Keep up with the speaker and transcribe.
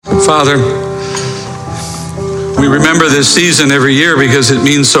Father, we remember this season every year because it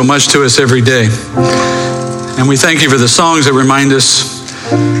means so much to us every day. And we thank you for the songs that remind us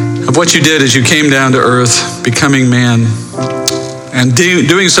of what you did as you came down to earth, becoming man, and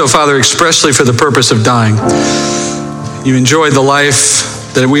doing so, Father, expressly for the purpose of dying. You enjoyed the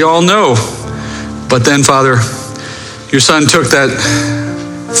life that we all know, but then, Father, your Son took that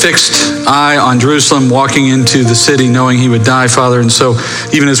fixed eye on Jerusalem, walking into the city knowing he would die, Father. And so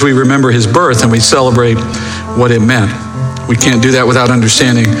even as we remember his birth and we celebrate what it meant, we can't do that without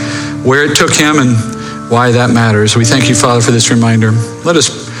understanding where it took him and why that matters. We thank you, Father, for this reminder. Let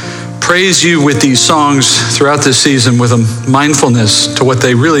us praise you with these songs throughout this season with a mindfulness to what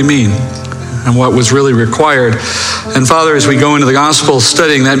they really mean and what was really required. And Father, as we go into the gospel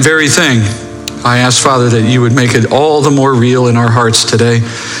studying that very thing, I ask, Father, that you would make it all the more real in our hearts today.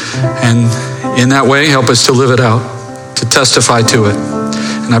 And in that way, help us to live it out, to testify to it.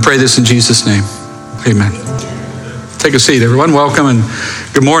 And I pray this in Jesus' name. Amen. Take a seat, everyone. Welcome and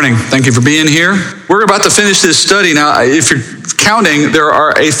good morning. Thank you for being here. We're about to finish this study. Now, if you're counting, there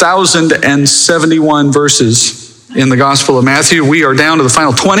are 1,071 verses in the Gospel of Matthew. We are down to the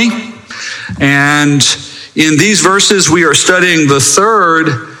final 20. And in these verses, we are studying the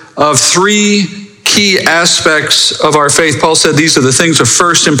third of three key aspects of our faith. Paul said these are the things of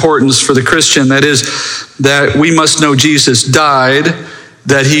first importance for the Christian. That is, that we must know Jesus died,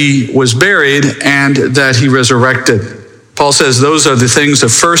 that he was buried, and that he resurrected. Paul says those are the things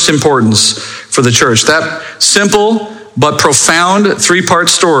of first importance for the church. That simple but profound three-part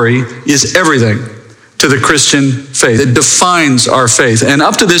story is everything to the Christian faith. It defines our faith. And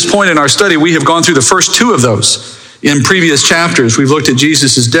up to this point in our study, we have gone through the first two of those. In previous chapters, we've looked at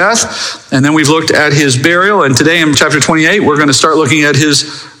Jesus' death, and then we've looked at his burial. And today in chapter 28, we're going to start looking at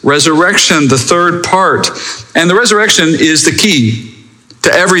his resurrection, the third part. And the resurrection is the key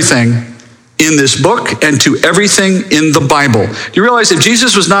to everything in this book and to everything in the Bible. Do you realize if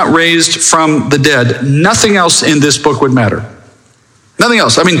Jesus was not raised from the dead, nothing else in this book would matter? Nothing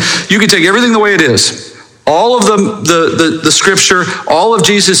else. I mean, you could take everything the way it is. All of the scripture, all of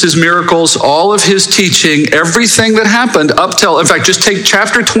Jesus' miracles, all of his teaching, everything that happened up till, in fact, just take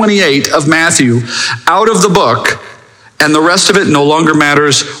chapter 28 of Matthew out of the book, and the rest of it no longer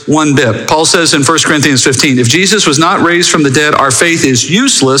matters one bit. Paul says in 1 Corinthians 15, if Jesus was not raised from the dead, our faith is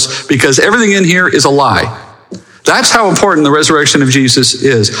useless because everything in here is a lie. That's how important the resurrection of Jesus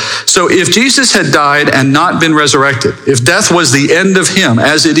is. So if Jesus had died and not been resurrected, if death was the end of him,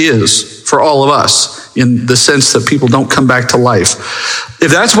 as it is for all of us, in the sense that people don't come back to life, if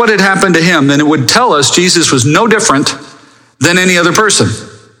that's what had happened to him, then it would tell us Jesus was no different than any other person.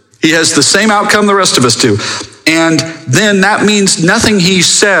 He has the same outcome the rest of us do. And then that means nothing he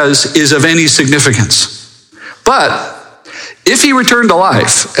says is of any significance. But if he returned to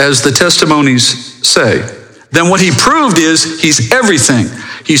life, as the testimonies say, then what he proved is he's everything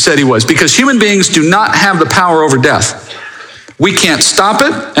he said he was, because human beings do not have the power over death. We can't stop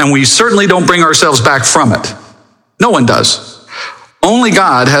it, and we certainly don't bring ourselves back from it. No one does. Only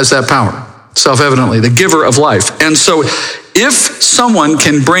God has that power, self-evidently, the giver of life. And so if someone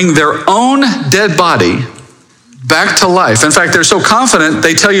can bring their own dead body back to life, in fact, they're so confident,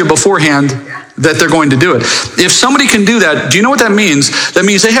 they tell you beforehand that they're going to do it. If somebody can do that, do you know what that means? That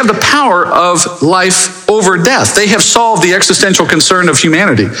means they have the power of life over death. They have solved the existential concern of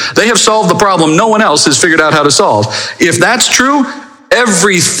humanity. They have solved the problem no one else has figured out how to solve. If that's true,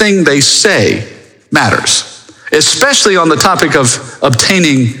 everything they say matters, especially on the topic of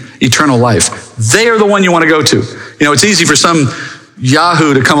obtaining eternal life. They are the one you want to go to. You know, it's easy for some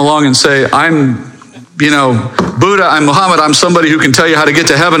Yahoo to come along and say, I'm Buddha, I'm Muhammad, I'm somebody who can tell you how to get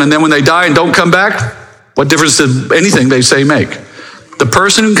to heaven, and then when they die and don't come back, what difference does anything they say make? The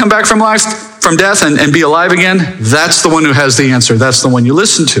person who can come back from death and be alive again, that's the one who has the answer. That's the one you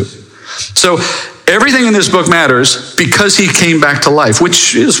listen to. So everything in this book matters because he came back to life,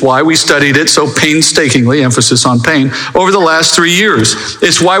 which is why we studied it so painstakingly, emphasis on pain, over the last 3 years.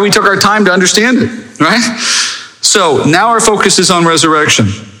 It's why we took our time to understand it, right? So now our focus is on resurrection.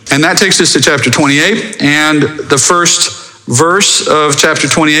 And that takes us to chapter 28. And the first verse of chapter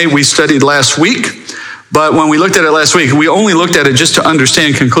 28 we studied last week. But when we looked at it last week, we only looked at it just to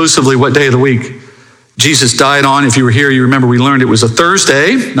understand conclusively what day of the week Jesus died on. If you were here, you remember we learned it was a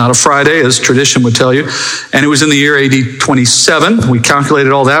Thursday, not a Friday, as tradition would tell you. And it was in the year AD 27. We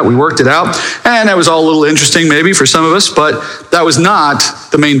calculated all that. We worked it out. And that was all a little interesting maybe for some of us, but that was not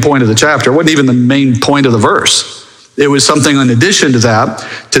the main point of the chapter. It wasn't even the main point of the verse. It was something in addition to that.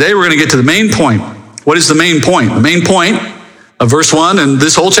 Today we're going to get to the main point. What is the main point? The main point of verse 1 and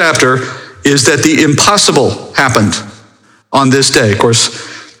this whole chapter is that the impossible happened on this day. Of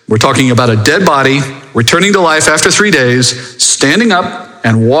course, We're talking about a dead body returning to life after 3 days, standing up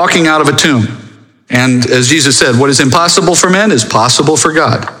and walking out of a tomb. And as Jesus said, what is impossible for men is possible for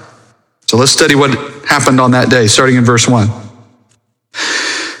God. So let's study what happened on that day, starting in verse 1.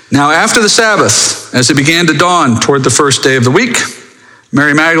 Now after the Sabbath, as it began to dawn toward the first day of the week,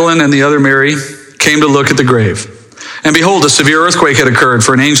 Mary Magdalene and the other Mary came to look at the grave. And behold, a severe earthquake had occurred,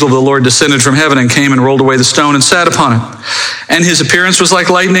 for an angel of the Lord descended from heaven and came and rolled away the stone and sat upon it. And his appearance was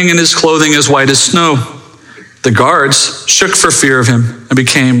like lightning, and his clothing as white as snow. The guards shook for fear of him and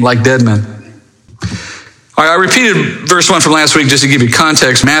became like dead men. All right, I repeated verse 1 from last week just to give you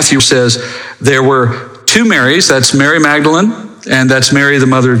context. Matthew says there were two Marys. That's Mary Magdalene, and that's Mary, the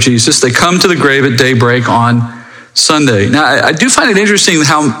mother of Jesus. They come to the grave at daybreak on Sunday. Now, I do find it interesting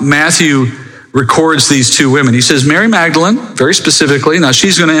how Matthew records these two women. He says Mary Magdalene, very specifically. Now,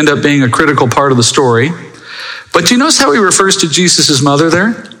 she's going to end up being a critical part of the story. But do you notice how he refers to Jesus' mother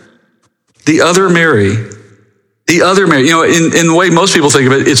there? The other Mary. The other Mary. You know, in the way most people think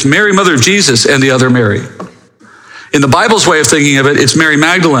of it, it's Mary, mother of Jesus, and the other Mary. In the Bible's way of thinking of it, it's Mary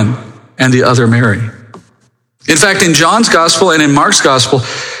Magdalene and the other Mary. In fact, in John's gospel and in Mark's gospel,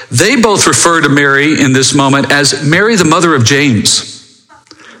 they both refer to Mary in this moment as Mary, the mother of James,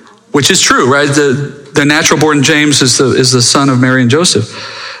 which is true, right? The natural born James is the son of Mary and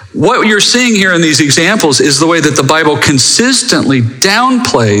Joseph. What you're seeing here in these examples is the way that the Bible consistently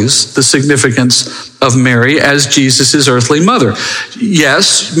downplays the significance of Mary as Jesus' earthly mother.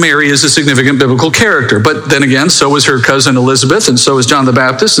 Yes, Mary is a significant biblical character, but then again, so is her cousin Elizabeth, and so is John the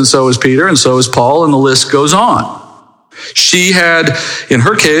Baptist, and so is Peter, and so is Paul, and the list goes on. She had, in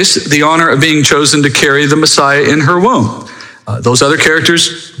her case, the honor of being chosen to carry the Messiah in her womb. Those other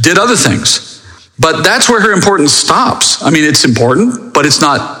characters did other things, but that's where her importance stops. I mean, it's important, but it's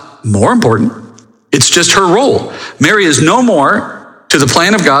not more important. It's just her role. Mary is no more to the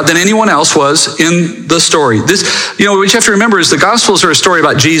plan of God than anyone else was in the story. This, what you have to remember is the Gospels are a story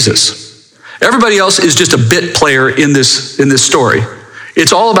about Jesus. Everybody else is just a bit player in this story.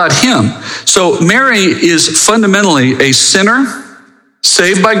 It's all about him. So Mary is fundamentally a sinner,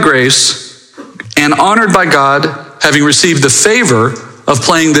 saved by grace, and honored by God, having received the favor of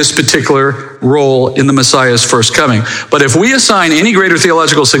playing this particular role in the Messiah's first coming. But if we assign any greater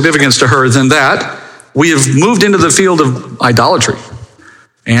theological significance to her than that, we have moved into the field of idolatry.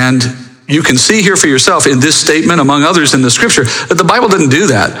 And you can see here for yourself in this statement, among others in the scripture, that the Bible didn't do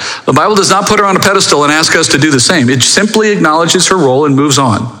that. The Bible does not put her on a pedestal and ask us to do the same. It simply acknowledges her role and moves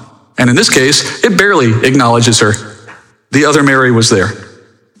on. And in this case, it barely acknowledges her. The other Mary was there.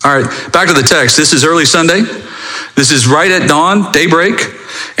 All right, back to the text. This is early Sunday. This is right at dawn, daybreak,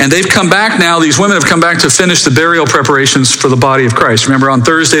 and they've come back now. These women have come back to finish the burial preparations for the body of Christ. Remember, on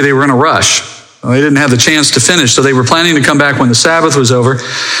Thursday, they were in a rush. Well, they didn't have the chance to finish, so they were planning to come back when the Sabbath was over.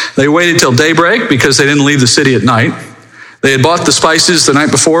 They waited till daybreak because they didn't leave the city at night. They had bought the spices the night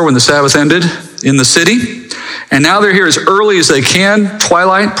before when the Sabbath ended in the city, and now they're here as early as they can,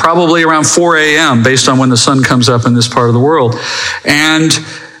 twilight, probably around 4 a.m., based on when the sun comes up in this part of the world. And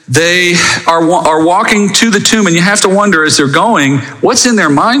they are walking to the tomb, and you have to wonder as they're going, what's in their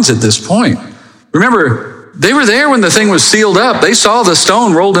minds at this point? Remember, they were there when the thing was sealed up. They saw the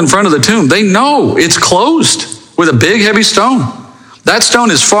stone rolled in front of the tomb. They know it's closed with a big, heavy stone. That stone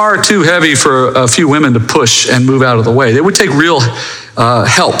is far too heavy for a few women to push and move out of the way. It would take real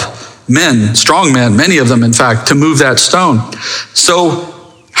help, men, strong men, many of them, in fact, to move that stone.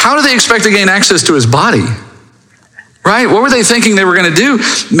 So how do they expect to gain access to his body? Right? What were they thinking they were going to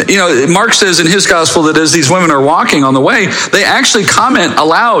do? Mark says in his gospel that as these women are walking on the way, they actually comment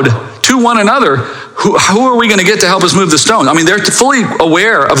aloud to one another, who are we going to get to help us move the stone? I mean, they're fully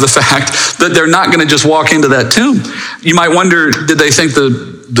aware of the fact that they're not going to just walk into that tomb. You might wonder, did they think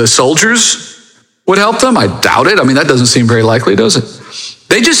the soldiers would help them? I doubt it. I mean, that doesn't seem very likely, does it?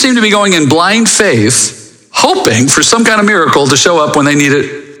 They just seem to be going in blind faith, hoping for some kind of miracle to show up when they need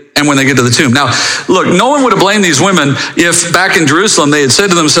it and when they get to the tomb. Now, look, no one would have blamed these women if back in Jerusalem they had said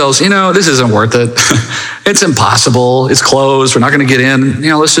to themselves, this isn't worth it. It's impossible. It's closed. We're not going to get in.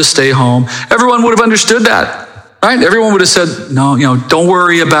 Let's just stay home. Everyone would have understood that, right? Everyone would have said, no, don't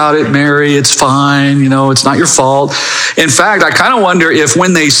worry about it, Mary. It's fine. It's not your fault. In fact, I kind of wonder if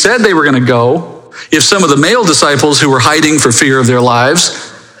when they said they were going to go, if some of the male disciples who were hiding for fear of their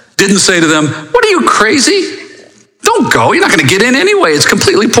lives didn't say to them, what are you, crazy? Don't go. You're not going to get in anyway. It's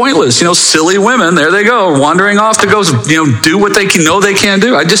completely pointless. Silly women, there they go, wandering off to go, do what they know they can't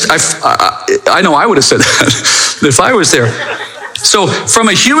do. I know I would have said that if I was there. So from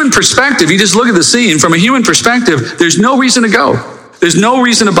a human perspective, you just look at the scene, from a human perspective, there's no reason to go. There's no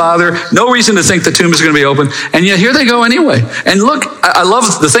reason to bother, no reason to think the tomb is going to be open. And yet here they go anyway. And look,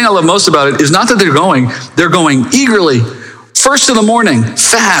 the thing I love most about it is not that they're going eagerly, first in the morning,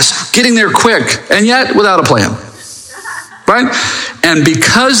 fast, getting there quick, and yet without a plan. Right? And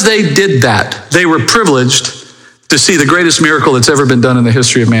because they did that, they were privileged to see the greatest miracle that's ever been done in the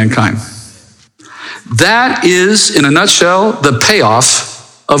history of mankind. That is, in a nutshell, the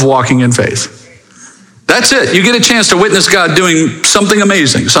payoff of walking in faith. That's it. You get a chance to witness God doing something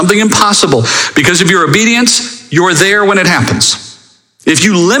amazing, something impossible. Because of your obedience, you're there when it happens. If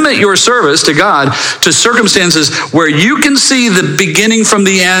you limit your service to God to circumstances where you can see the beginning from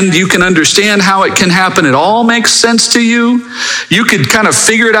the end, you can understand how it can happen, it all makes sense to you, you could kind of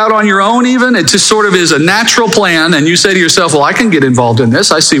figure it out on your own even, it just sort of is a natural plan, and you say to yourself, well, I can get involved in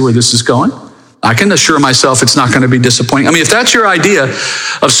this, I see where this is going. I can assure myself it's not going to be disappointing. I mean, if that's your idea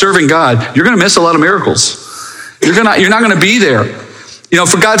of serving God, you're going to miss a lot of miracles. You're not going to be there. You know,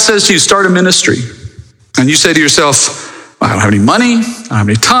 if God says to you, start a ministry, and you say to yourself, I don't have any money, I don't have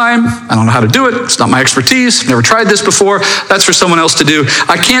any time, I don't know how to do it, it's not my expertise, never tried this before, that's for someone else to do.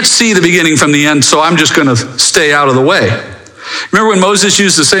 I can't see the beginning from the end, so I'm just going to stay out of the way. Remember when Moses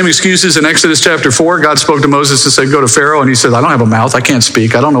used the same excuses in Exodus chapter 4? God spoke to Moses and said, go to Pharaoh, and he said, I don't have a mouth, I can't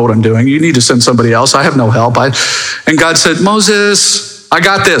speak, I don't know what I'm doing, you need to send somebody else, I have no help. And God said, Moses, I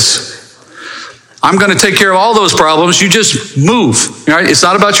got this. I'm going to take care of all those problems, you just move. Right? It's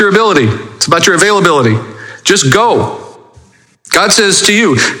not about your ability, it's about your availability. Just go. God says to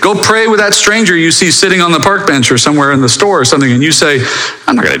you, go pray with that stranger you see sitting on the park bench or somewhere in the store or something, and you say,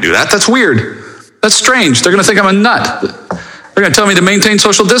 I'm not going to do that. That's weird. That's strange. They're going to think I'm a nut. They're going to tell me to maintain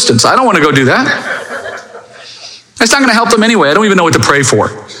social distance. I don't want to go do that. It's not going to help them anyway. I don't even know what to pray for.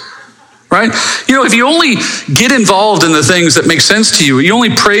 Right? You know, if you only get involved in the things that make sense to you, you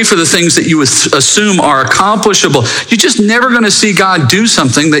only pray for the things that you assume are accomplishable, you're just never going to see God do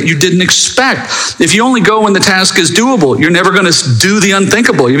something that you didn't expect. If you only go when the task is doable, you're never going to do the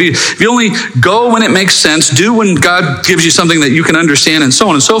unthinkable. If you only go when it makes sense, do when God gives you something that you can understand, and so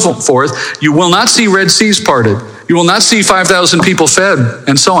on and so forth, you will not see Red Seas parted. You will not see 5,000 people fed,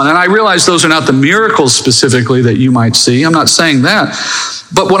 and so on. And I realize those are not the miracles specifically that you might see. I'm not saying that.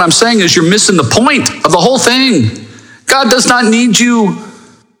 But what I'm saying is you're missing the point of the whole thing. God does not need you.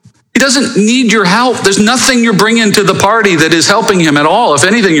 He doesn't need your help. There's nothing you're bringing to the party that is helping him at all. If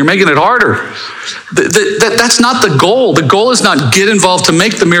anything, you're making it harder. That's not the goal. The goal is not get involved to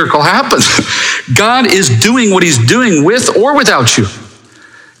make the miracle happen. God is doing what he's doing with or without you.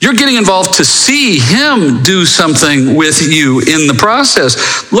 You're getting involved to see him do something with you in the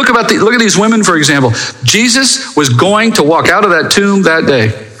process. Look at these women, for example. Jesus was going to walk out of that tomb that day.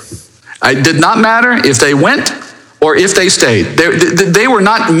 It did not matter if they went or if they stayed. They were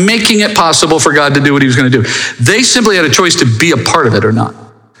not making it possible for God to do what he was going to do. They simply had a choice to be a part of it or not.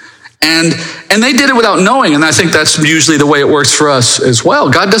 And they did it without knowing, and I think that's usually the way it works for us as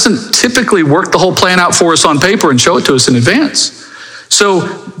well. God doesn't typically work the whole plan out for us on paper and show it to us in advance. So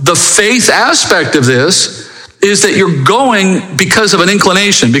the faith aspect of this is that you're going because of an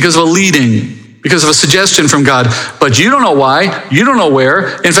inclination, because of a leading, because of a suggestion from God, but you don't know why, you don't know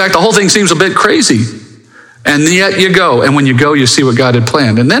where. In fact, the whole thing seems a bit crazy. And yet you go, and when you go, you see what God had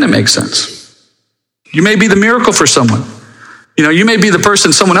planned, and then it makes sense. You may be the miracle for someone. You know, you may be the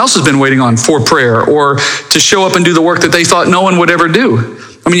person someone else has been waiting on for prayer or to show up and do the work that they thought no one would ever do.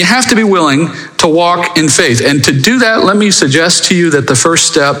 I mean, you have to be willing to walk in faith. And to do that, let me suggest to you that the first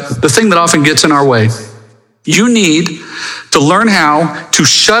step, the thing that often gets in our way, you need to learn how to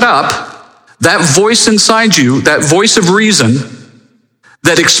shut up that voice inside you, that voice of reason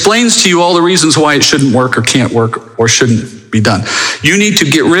that explains to you all the reasons why it shouldn't work or can't work or shouldn't be done. You need to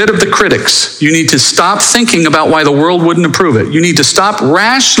get rid of the critics. You need to stop thinking about why the world wouldn't approve it. You need to stop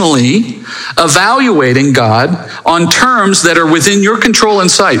rationally evaluating God on terms that are within your control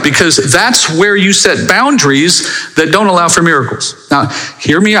and sight, because that's where you set boundaries that don't allow for miracles. Now,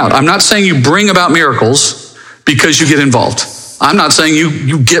 hear me out. I'm not saying you bring about miracles because you get involved. I'm not saying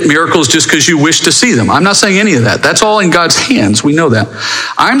you get miracles just because you wish to see them. I'm not saying any of that. That's all in God's hands. We know that.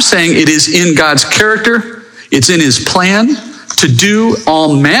 I'm saying it is in God's character. It's in his plan to do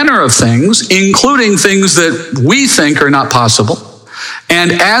all manner of things, including things that we think are not possible.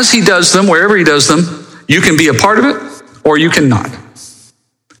 And as he does them, wherever he does them, you can be a part of it or you cannot.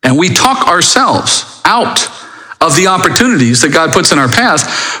 And we talk ourselves out of the opportunities that God puts in our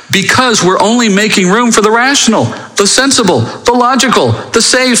path because we're only making room for the rational, the sensible, the logical, the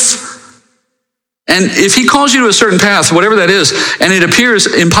safe. And if he calls you to a certain path, whatever that is, and it appears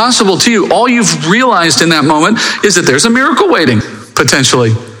impossible to you, all you've realized in that moment is that there's a miracle waiting,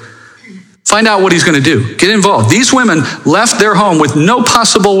 potentially, Find out what he's going to do. Get involved. These women left their home with no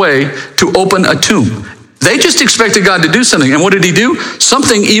possible way to open a tomb. They just expected God to do something. And what did he do?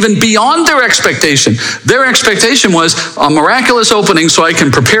 Something even beyond their expectation. Their expectation was a miraculous opening so I can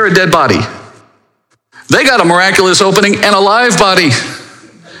prepare a dead body. They got a miraculous opening and a live body.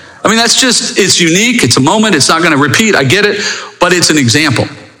 I mean, it's unique. It's a moment. It's not going to repeat. I get it. But it's an example.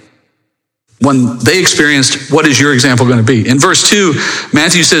 When they experienced, what is your example going to be? In verse 2,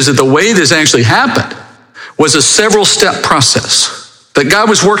 Matthew says that the way this actually happened was a several-step process. That God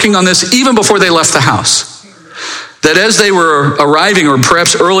was working on this even before they left the house. That as they were arriving, or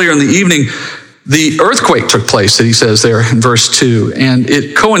perhaps earlier in the evening, the earthquake took place, that he says there in verse 2. And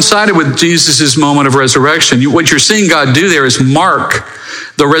it coincided with Jesus' moment of resurrection. What you're seeing God do there is mark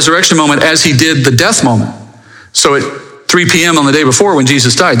the resurrection moment as he did the death moment. So at 3 p.m. on the day before when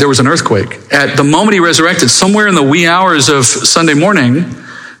Jesus died, there was an earthquake. At the moment he resurrected, somewhere in the wee hours of Sunday morning,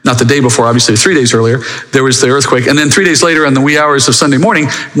 not the day before, obviously 3 days earlier, there was the earthquake. And then 3 days later in the wee hours of Sunday morning,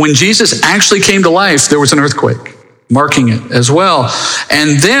 when Jesus actually came to life, there was an earthquake, marking it as well.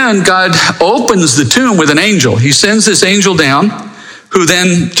 And then God opens the tomb with an angel. He sends this angel down, who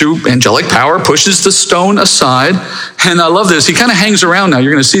then, through angelic power, pushes the stone aside. And I love this. He kind of hangs around now.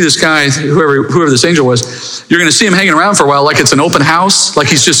 You're going to see this guy, whoever this angel was, you're going to see him hanging around for a while like it's an open house, like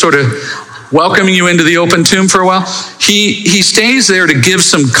he's just sort of welcoming you into the open tomb for a while. He stays there to give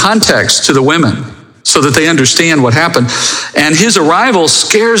some context to the women so that they understand what happened. And his arrival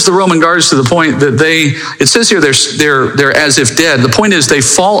scares the Roman guards to the point that it says here they're as if dead. The point is they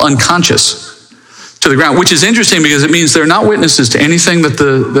fall unconscious to the ground, which is interesting because it means they're not witnesses to anything that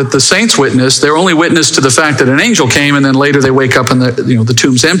the saints witnessed. They're only witness to the fact that an angel came, and then later they wake up and the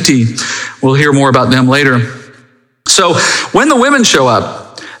tomb's empty. We'll hear more about them later. So when the women show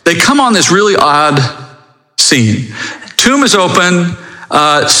up, they come on this really odd scene. Tomb is open,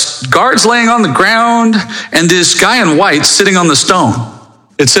 guards laying on the ground, and this guy in white sitting on the stone.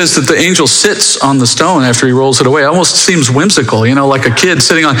 It says that the angel sits on the stone after he rolls it away. It almost seems whimsical, like a kid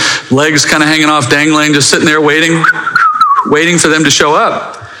sitting on legs kind of hanging off, dangling, just sitting there waiting for them to show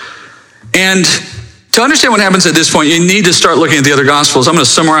up. And to understand what happens at this point, you need to start looking at the other Gospels. I'm going to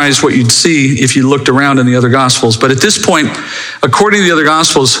summarize what you'd see if you looked around in the other Gospels. But at this point, according to the other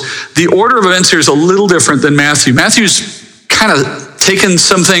Gospels, the order of events here is a little different than Matthew. Matthew's kind of taken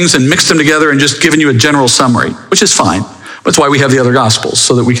some things and mixed them together and just given you a general summary, which is fine. That's why we have the other Gospels,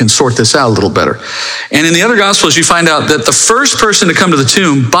 so that we can sort this out a little better. And in the other Gospels, you find out that the first person to come to the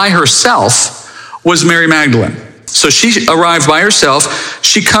tomb by herself was Mary Magdalene. So she arrived by herself.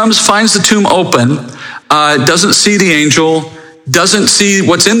 She comes, finds the tomb open, doesn't see the angel, doesn't see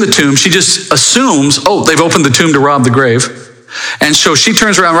what's in the tomb. She just assumes, they've opened the tomb to rob the grave. And so she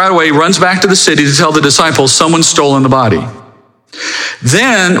turns around right away, runs back to the city to tell the disciples someone's stolen the body.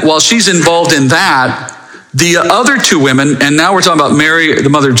 Then, while she's involved in that, the other two women, and now we're talking about Mary, the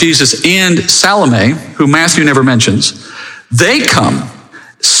mother of Jesus, and Salome, who Matthew never mentions, they come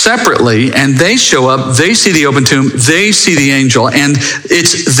separately and they show up, they see the open tomb, they see the angel, and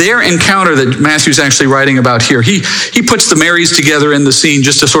it's their encounter that Matthew's actually writing about here. He puts the Marys together in the scene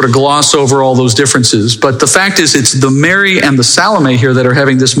just to sort of gloss over all those differences. But the fact is, it's the Mary and the Salome here that are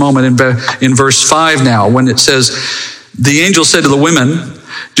having this moment in verse 5 now, when it says, the angel said to the women,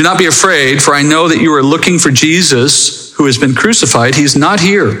 "Do not be afraid, for I know that you are looking for Jesus who has been crucified. He's not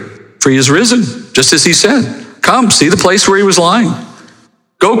here, for he is risen, just as he said. Come, see the place where he was lying.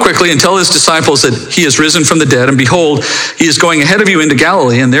 Go quickly and tell his disciples that he is risen from the dead, and behold, he is going ahead of you into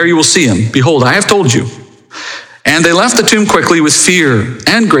Galilee, and there you will see him. Behold, I have told you." And they left the tomb quickly with fear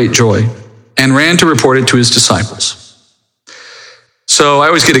and great joy, and ran to report it to his disciples. So I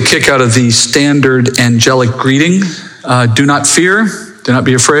always get a kick out of the standard angelic greeting. Do not fear. Do not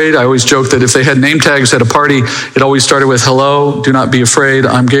be afraid. I always joke that if they had name tags at a party, it always started with, "Hello, do not be afraid,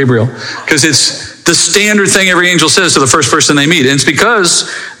 I'm Gabriel." Because it's the standard thing every angel says to the first person they meet. And it's because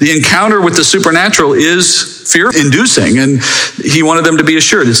the encounter with the supernatural is fear-inducing. And he wanted them to be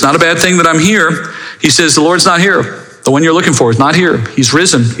assured. It's not a bad thing that I'm here. He says, the Lord's not here. The one you're looking for is not here. He's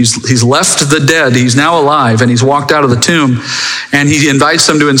risen. He's left the dead. He's now alive, and he's walked out of the tomb. And he invites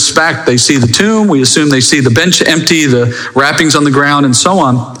them to inspect. They see the tomb. We assume they see the bench empty, the wrappings on the ground, and so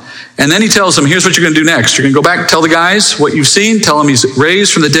on. And then he tells them, here's what you're going to do next. You're going to go back, tell the guys what you've seen, tell them he's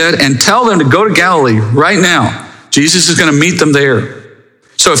raised from the dead, and tell them to go to Galilee right now. Jesus is going to meet them there.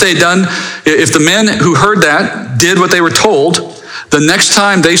 So if the men who heard that did what they were told, the next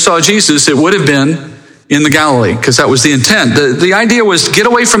time they saw Jesus, it would have been in the Galilee, because that was the intent. The idea was get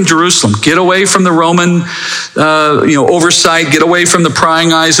away from Jerusalem, get away from the Roman oversight, get away from the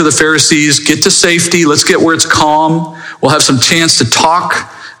prying eyes of the Pharisees, get to safety, let's get where it's calm. We'll have some chance to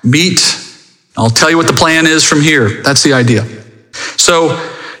talk, meet, I'll tell you what the plan is from here. That's the idea. So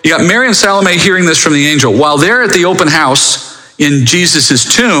you got Mary and Salome hearing this from the angel. While they're at the open house in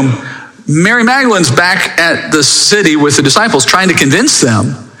Jesus' tomb, Mary Magdalene's back at the city with the disciples trying to convince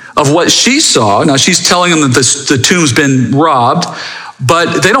them of what she saw. Now she's telling them that the tomb's been robbed,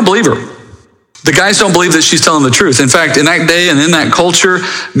 but they don't believe her. The guys don't believe that she's telling the truth. In fact, in that day and in that culture,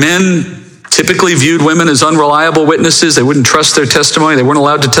 men typically viewed women as unreliable witnesses. They wouldn't trust their testimony. They weren't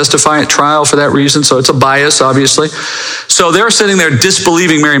allowed to testify at trial for that reason. So it's a bias, obviously. So they're sitting there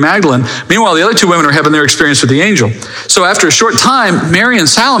disbelieving Mary Magdalene. Meanwhile, the other two women are having their experience with the angel. So after a short time, Mary and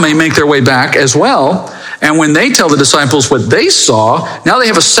Salome make their way back as well. And when they tell the disciples what they saw, now they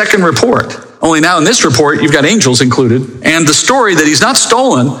have a second report. Only now in this report, you've got angels included. And the story that he's not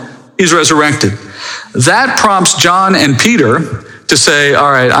stolen, he's resurrected. That prompts John and Peter to say, all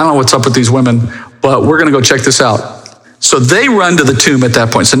right, I don't know what's up with these women, but we're going to go check this out. So they run to the tomb at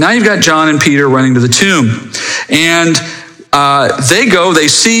that point. So now you've got John and Peter running to the tomb. And they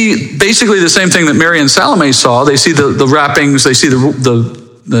see basically the same thing that Mary and Salome saw. They see the wrappings, they see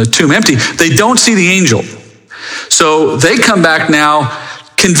the tomb empty. They don't see the angel. So they come back now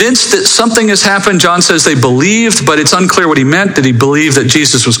convinced that something has happened. John says they believed, but it's unclear what he meant. Did he believe that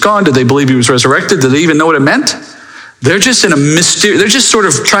Jesus was gone? Did they believe he was resurrected? Did they even know what it meant? They're just in a mystery. They're just sort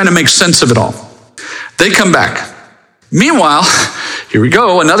of trying to make sense of it all. They come back. Meanwhile, here we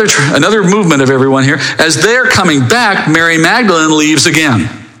go, another movement of everyone here. As they're coming back, Mary Magdalene leaves again.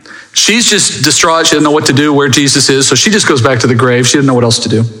 She's just distraught. She doesn't know what to do, where Jesus is, so she just goes back to the grave. She doesn't know what else to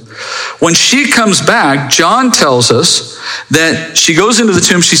do. When she comes back, John tells us that she goes into the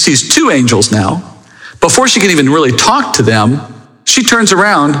tomb. She sees two angels now. Before she can even really talk to them, she turns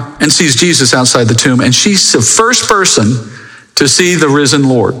around and sees Jesus outside the tomb, and she's the first person to see the risen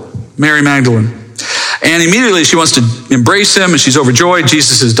Lord, Mary Magdalene. And immediately she wants to embrace him, and she's overjoyed.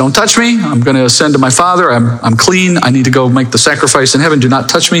 Jesus says, don't touch me. I'm going to ascend to my Father. I'm clean. I need to go make the sacrifice in heaven. Do not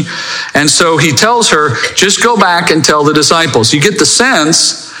touch me. And so he tells her, just go back and tell the disciples. You get the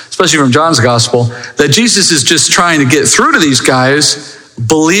sense, especially from John's gospel, that Jesus is just trying to get through to these guys,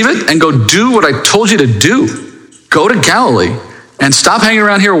 believe it, and go do what I told you to do. Go to Galilee and stop hanging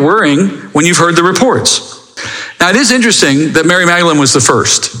around here worrying when you've heard the reports. Now, it is interesting that Mary Magdalene was the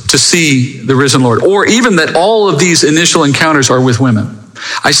first to see the risen Lord, or even that all of these initial encounters are with women.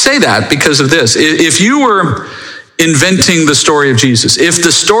 I say that because of this. If you were inventing the story of Jesus, if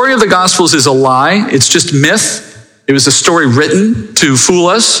the story of the Gospels is a lie, it's just myth, it was a story written to fool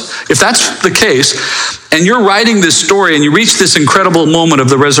us, if that's the case, and you're writing this story and you reach this incredible moment of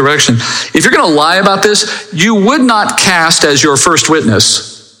the resurrection, if you're going to lie about this, you would not cast as your first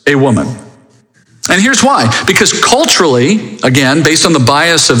witness a woman. And here's why. Because culturally, again, based on the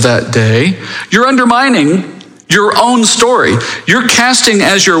bias of that day, you're undermining your own story. You're casting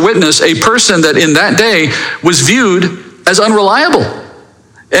as your witness a person that in that day was viewed as unreliable.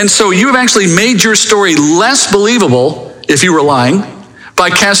 And so you have actually made your story less believable, if you were lying,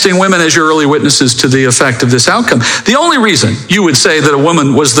 by casting women as your early witnesses to the effect of this outcome. The only reason you would say that a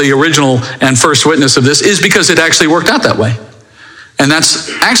woman was the original and first witness of this is because it actually worked out that way. And that's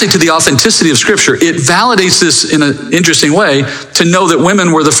actually to the authenticity of Scripture. It validates this in an interesting way to know that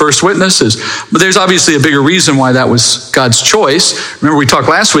women were the first witnesses. But there's obviously a bigger reason why that was God's choice. Remember we talked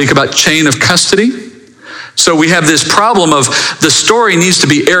last week about chain of custody? So we have this problem of the story needs to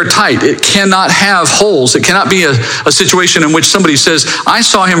be airtight. It cannot have holes. It cannot be a situation in which somebody says, I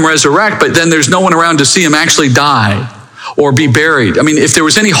saw him resurrect, but then there's no one around to see him actually die or be buried. I mean, if there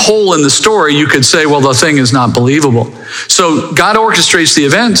was any hole in the story, you could say, well, the thing is not believable. So God orchestrates the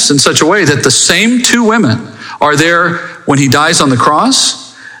events in such a way that the same two women are there when he dies on the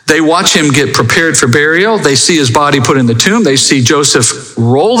cross. They watch him get prepared for burial. They see his body put in the tomb. They see Joseph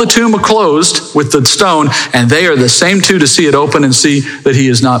roll the tomb closed with the stone, and they are the same two to see it open and see that he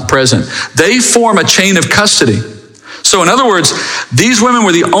is not present. They form a chain of custody. So in other words, these women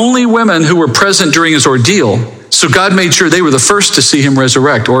were the only women who were present during his ordeal. So God made sure they were the first to see him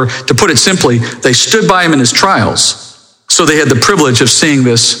resurrect, or to put it simply, they stood by him in his trials. So they had the privilege of seeing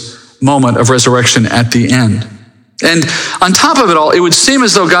this moment of resurrection at the end. And on top of it all, it would seem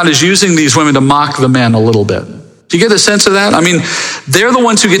as though God is using these women to mock the men a little bit. Do you get the sense of that? I mean, they're the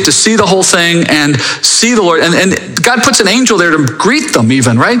ones who get to see the whole thing and see the Lord. And God puts an angel there to greet them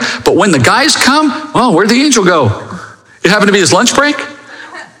even, right? But when the guys come, well, where'd the angel go? It happened to be his lunch break.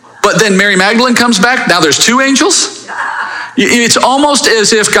 But then Mary Magdalene comes back. Now there's two angels. It's almost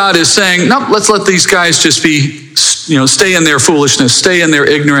as if God is saying, no, let's let these guys just be, stay in their foolishness, stay in their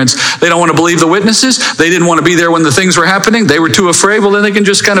ignorance. They don't want to believe the witnesses. They didn't want to be there when the things were happening. They were too afraid. Well, then they can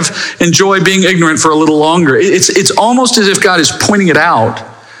just kind of enjoy being ignorant for a little longer. It's almost as if God is pointing it out,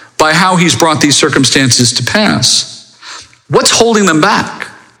 by how he's brought these circumstances to pass. What's holding them back?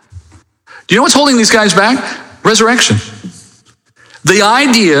 Do you know what's holding these guys back? Resurrection. The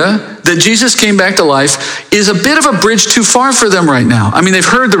idea that Jesus came back to life is a bit of a bridge too far for them right now. I mean, they've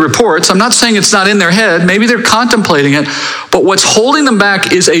heard the reports. I'm not saying it's not in their head. Maybe they're contemplating it. But what's holding them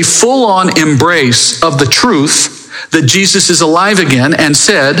back is a full-on embrace of the truth that Jesus is alive again and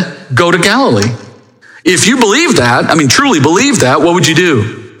said, go to Galilee. If you believe that, I mean, truly believe that, what would you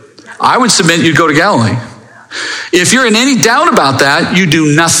do? I would submit you'd go to Galilee. If you're in any doubt about that, you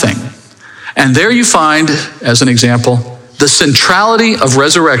do nothing. And there you find, as an example, the centrality of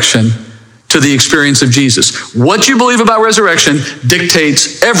resurrection to the experience of Jesus. What you believe about resurrection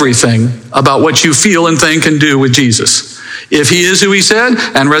dictates everything about what you feel and think and do with Jesus. If he is who he said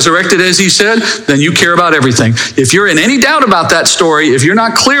and resurrected as he said, then you care about everything. If you're in any doubt about that story, if you're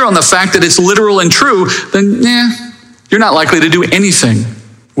not clear on the fact that it's literal and true, then you're not likely to do anything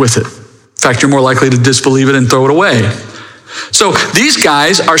with it. In fact, you're more likely to disbelieve it and throw it away. So these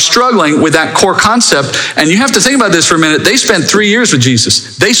guys are struggling with that core concept, and you have to think about this for a minute. They spent 3 years with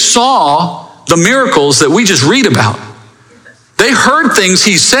Jesus. They saw the miracles that we just read about. They heard things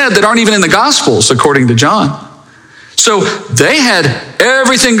he said that aren't even in the Gospels, according to John. So they had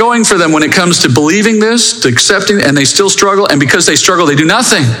everything going for them when it comes to believing this, to accepting, and they still struggle, and because they struggle, they do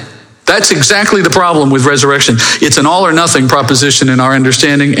nothing. That's exactly the problem with resurrection. It's an all or nothing proposition in our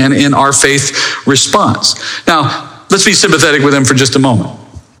understanding and in our faith response. Now, let's be sympathetic with them for just a moment.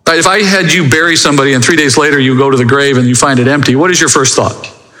 If I had you bury somebody and 3 days later you go to the grave and you find it empty, what is your first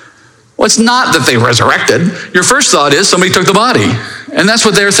thought? Well, it's not that they resurrected. Your first thought is somebody took the body. And that's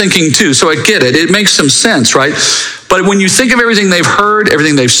what they're thinking too. So I get it. It makes some sense, right? But when you think of everything they've heard,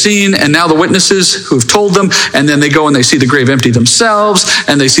 everything they've seen, and now the witnesses who have told them, and then they go and they see the grave empty themselves,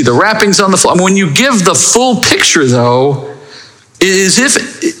 and they see the wrappings on the floor. I mean, when you give the full picture, though, it is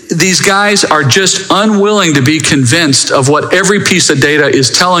if these guys are just unwilling to be convinced of what every piece of data is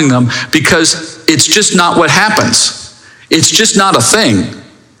telling them, because it's just not what happens. It's just not a thing.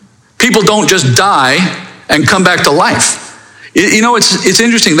 People don't just die and come back to life. You know, it's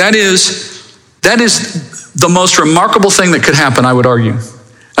interesting. That is the most remarkable thing that could happen, I would argue.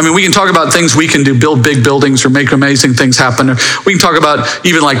 I mean, we can talk about things we can do, build big buildings or make amazing things happen. We can talk about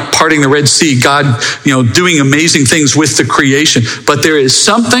even like parting the Red Sea, God, doing amazing things with the creation. But there is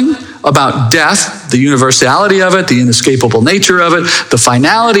something about death, the universality of it, the inescapable nature of it, the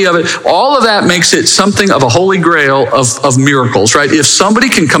finality of it. All of that makes it something of a holy grail of miracles, right? If somebody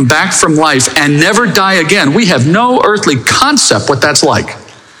can come back from life and never die again, we have no earthly concept what that's like.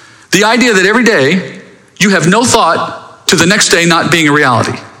 The idea that every day you have no thought to the next day not being a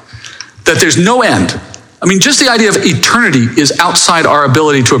reality, that there's no end. I mean, just the idea of eternity is outside our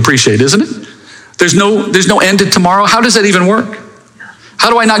ability to appreciate, isn't it? There's no end to tomorrow. How does that even work? How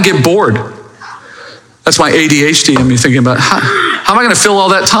do I not get bored? That's my ADHD. I'm thinking about how am I going to fill all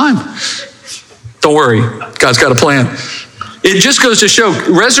that time? Don't worry, God's got a plan. It just goes to show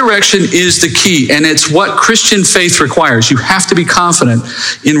resurrection is the key, and it's what Christian faith requires. You have to be confident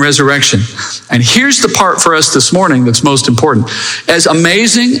in resurrection. And here's the part for us this morning that's most important. As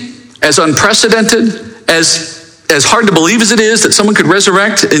amazing, as unprecedented, as hard to believe as it is that someone could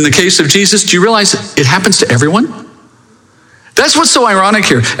resurrect in the case of Jesus, do you realize it happens to everyone? That's what's so ironic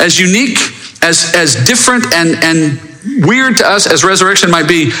here. As unique, as different and weird to us as resurrection might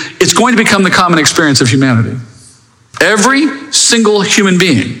be, it's going to become the common experience of humanity. Every single human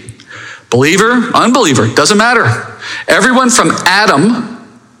being, believer, unbeliever, doesn't matter. Everyone from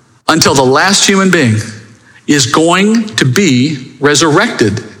Adam until the last human being is going to be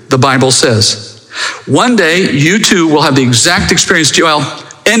resurrected, the Bible says. One day, you too will have the exact experience,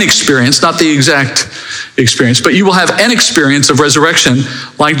 an experience, not the exact experience, but you will have an experience of resurrection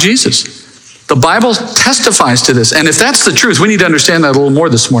like Jesus. The Bible testifies to this. And if that's the truth, we need to understand that a little more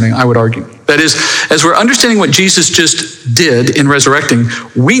this morning, I would argue. That is, as we're understanding what Jesus just did in resurrecting,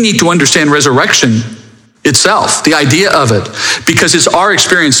 we need to understand resurrection itself, the idea of it, because it's our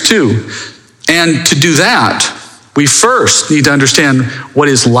experience too. And to do that, we first need to understand what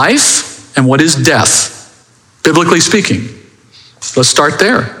is life and what is death, biblically speaking. Let's start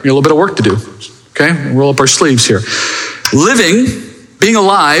there. We have a little bit of work to do. Okay, we'll roll up our sleeves here. Living, being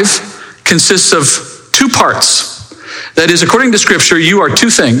alive, consists of two parts. That is, according to Scripture, you are two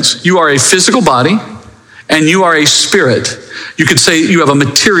things. You are a physical body and you are a spirit. You could say you have a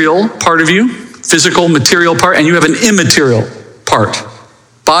material part of you, physical, material part, and you have an immaterial part.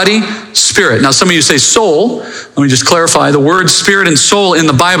 Body, spirit. Now, some of you say soul. Let me just clarify. The words spirit and soul in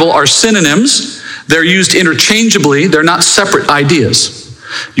the Bible are synonyms. They're used interchangeably. They're not separate ideas.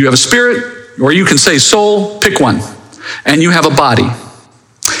 You have a spirit, or you can say soul, pick one. And you have a body.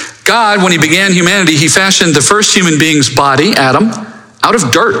 God, when he began humanity, he fashioned the first human being's body, Adam, out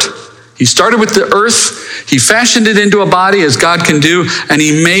of dirt. He started with the earth, he fashioned it into a body as God can do, and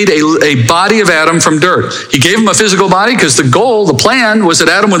he made a body of Adam from dirt. He gave him a physical body because the plan was that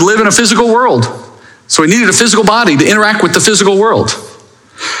Adam would live in a physical world. So he needed a physical body to interact with the physical world.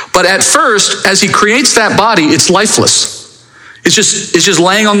 But at first, as he creates that body, it's lifeless. It's just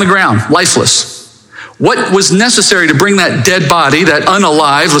laying on the ground, lifeless. What was necessary to bring that dead body, that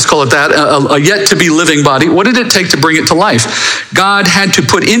unalive, let's call it that, a yet-to-be living body, what did it take to bring it to life? God had to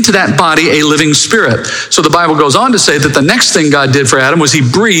put into that body a living spirit. So the Bible goes on to say that the next thing God did for Adam was he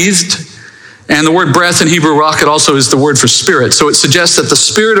breathed, and the word breath in Hebrew rocket also is the word for spirit. So it suggests that the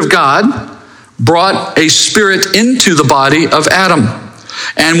Spirit of God brought a spirit into the body of Adam.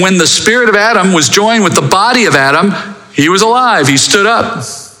 And when the spirit of Adam was joined with the body of Adam, he was alive, he stood up,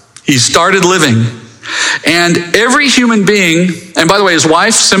 he started living. And every human being, and by the way, his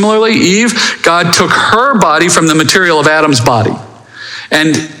wife, similarly, Eve, God took her body from the material of Adam's body.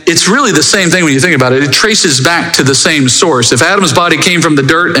 And it's really the same thing when you think about it. It traces back to the same source. If Adam's body came from the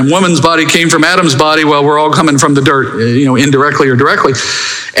dirt and woman's body came from Adam's body, well, we're all coming from the dirt, indirectly or directly.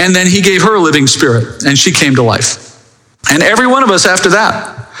 And then he gave her a living spirit, and she came to life. And every one of us after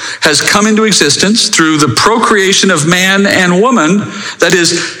that has come into existence through the procreation of man and woman. That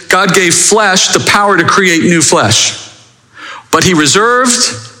is, God gave flesh the power to create new flesh. But he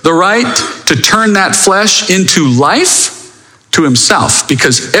reserved the right to turn that flesh into life to himself,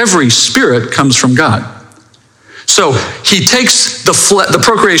 because every spirit comes from God. So he takes the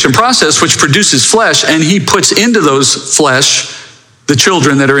procreation process, which produces flesh, and he puts into those flesh, the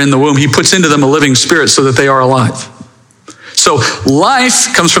children that are in the womb, he puts into them a living spirit so that they are alive. So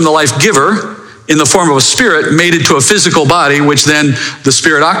life comes from the life giver in the form of a spirit made into a physical body, which then the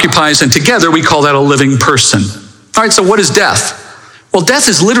spirit occupies, and together we call that a living person. All right, so what is death? Well, death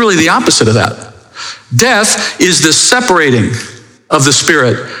is literally the opposite of that. Death is the separating of the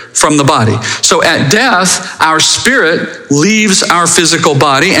spirit from the body. So at death, our spirit leaves our physical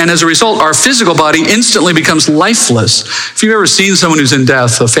body, and as a result, our physical body instantly becomes lifeless. If you've ever seen someone who's in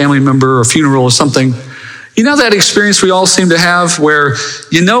death, a family member or a funeral or something, you know that experience we all seem to have where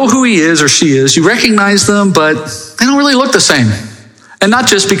you know who he is or she is, you recognize them, but they don't really look the same. And not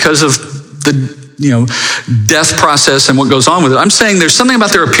just because of the death process and what goes on with it. I'm saying there's something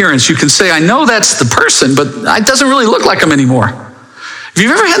about their appearance. You can say, I know that's the person, but it doesn't really look like them anymore. If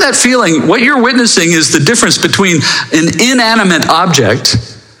you've ever had that feeling, what you're witnessing is the difference between an inanimate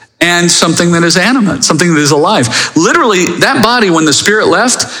object and something that is animate, something that is alive. Literally, that body, when the spirit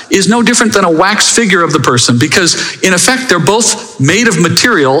left, is no different than a wax figure of the person, because in effect, they're both made of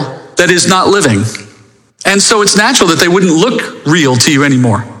material that is not living. And so it's natural that they wouldn't look real to you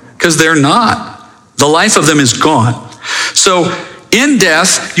anymore, because they're not. The life of them is gone. So in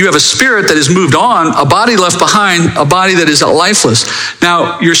death, you have a spirit that has moved on, a body left behind, a body that is lifeless.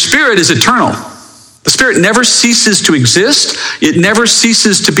 Now, your spirit is eternal. The spirit never ceases to exist. It never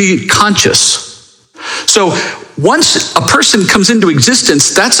ceases to be conscious. So once a person comes into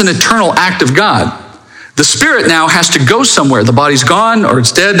existence, that's an eternal act of God. The spirit now has to go somewhere. The body's gone or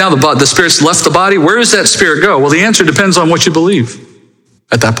it's dead. Now the spirit's left the body. Where does that spirit go? Well, the answer depends on what you believe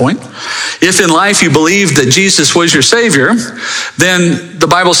at that point. If in life you believed that Jesus was your Savior, then the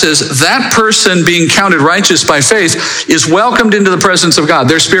Bible says that person being counted righteous by faith is welcomed into the presence of God.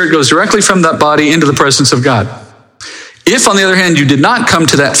 Their spirit goes directly from that body into the presence of God. If, on the other hand, you did not come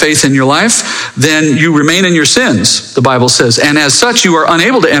to that faith in your life, then you remain in your sins, the Bible says. And as such, you are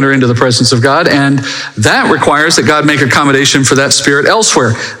unable to enter into the presence of God, and that requires that God make accommodation for that spirit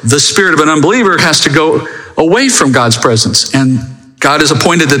elsewhere. The spirit of an unbeliever has to go away from God's presence, and God has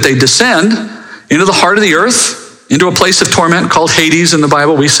appointed that they descend into the heart of the earth, into a place of torment called Hades in the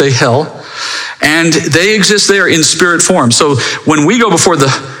Bible. We say hell. And they exist there in spirit form. So when we go before the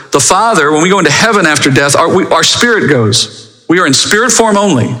Father, when we go into heaven after death, our spirit goes. We are in spirit form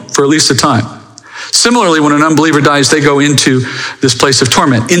only for at least a time. Similarly, when an unbeliever dies, they go into this place of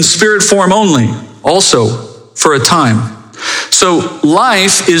torment in spirit form only, also for a time. So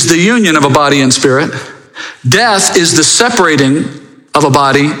life is the union of a body and spirit. Death is the separating of a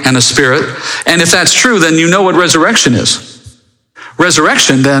body and a spirit. And if that's true, then you know what resurrection is.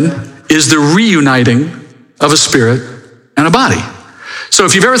 Resurrection, then, is the reuniting of a spirit and a body. So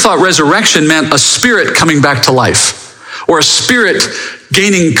if you've ever thought resurrection meant a spirit coming back to life, or a spirit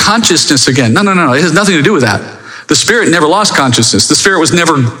gaining consciousness again, no, it has nothing to do with that. The spirit never lost consciousness. The spirit was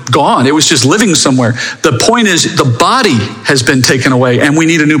never gone. It was just living somewhere. The point is the body has been taken away and we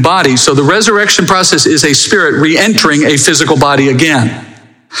need a new body. So the resurrection process is a spirit re-entering a physical body again.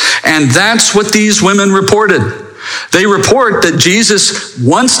 And that's what these women reported. They report that Jesus,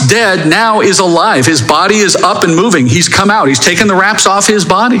 once dead, now is alive. His body is up and moving. He's come out. He's taken the wraps off his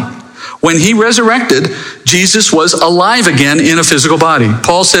body. When he resurrected, Jesus was alive again in a physical body.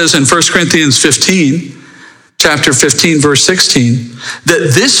 Paul says in 1 Corinthians 15, chapter 15, verse 16,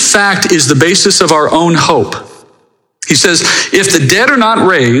 that this fact is the basis of our own hope. He says, if the dead are not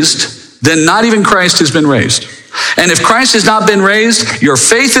raised, then not even Christ has been raised. And if Christ has not been raised, your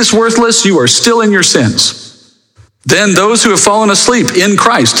faith is worthless. You are still in your sins. Then those who have fallen asleep in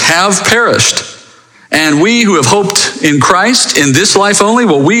Christ have perished. And we who have hoped in Christ in this life only,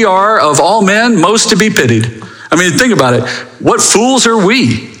 well, we are of all men most to be pitied. I mean, think about it. What fools are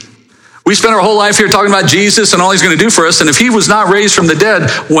we? We spend our whole life here talking about Jesus and all he's going to do for us. And if he was not raised from the dead,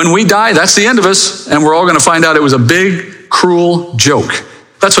 when we die, that's the end of us. And we're all going to find out it was a big, cruel joke.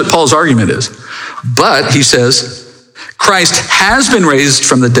 That's what Paul's argument is. But, he says, Christ has been raised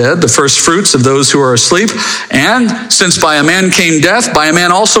from the dead, the first fruits of those who are asleep. And since by a man came death, by a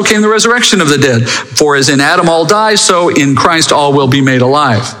man also came the resurrection of the dead. For as in Adam all die, so in Christ all will be made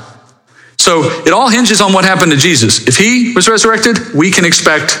alive. So it all hinges on what happened to Jesus. If he was resurrected, we can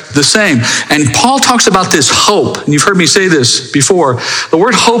expect the same. And Paul talks about this hope. And you've heard me say this before. The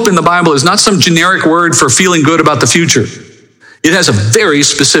word hope in the Bible is not some generic word for feeling good about the future. It has a very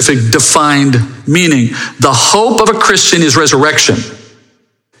specific, defined meaning. The hope of a Christian is resurrection.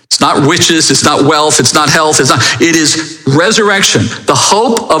 It's not riches, it's not wealth, it's not health, it is resurrection. The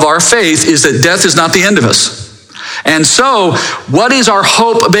hope of our faith is that death is not the end of us. And so, what is our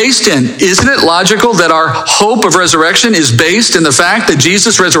hope based in? Isn't it logical that our hope of resurrection is based in the fact that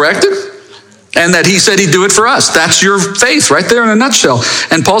Jesus resurrected? And that he said he'd do it for us. That's your faith right there in a nutshell.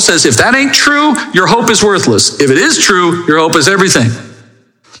 And Paul says, if that ain't true, your hope is worthless. If it is true, your hope is everything.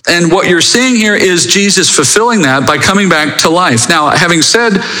 And what you're seeing here is Jesus fulfilling that by coming back to life. Now, having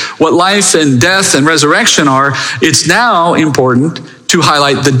said what life and death and resurrection are, it's now important to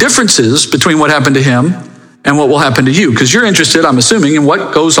highlight the differences between what happened to him and what will happen to you. Because you're interested, I'm assuming, in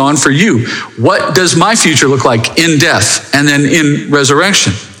what goes on for you. What does my future look like in death and then in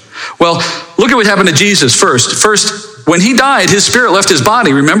resurrection? Well, look at what happened to Jesus first. First, when he died, his spirit left his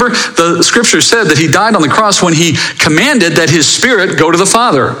body. Remember, the scripture said that he died on the cross when he commanded that his spirit go to the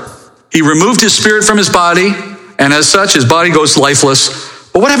Father. He removed his spirit from his body, and as such, his body goes lifeless.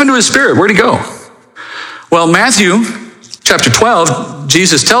 But what happened to his spirit? Where'd he go? Well, Matthew chapter 12,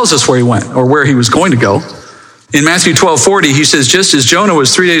 Jesus tells us where he went, or where he was going to go. In Matthew 12:40, he says, just as Jonah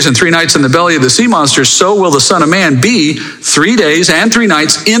was 3 days and 3 nights in the belly of the sea monster, so will the Son of Man be 3 days and 3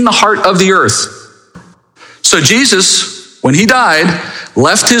 nights in the heart of the earth. So Jesus, when he died,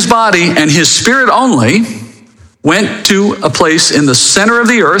 left his body, and his spirit only went to a place in the center of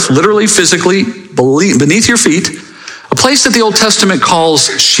the earth, literally, physically, beneath your feet, a place that the Old Testament calls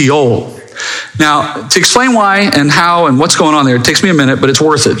Sheol. Now, to explain why and how and what's going on there, it takes me a minute, but it's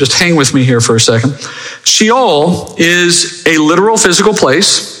worth it. Just hang with me here for a second. Sheol is a literal physical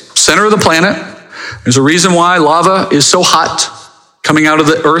place, center of the planet. There's a reason why lava is so hot coming out of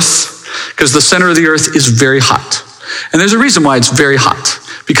the earth, because the center of the earth is very hot. And there's a reason why it's very hot,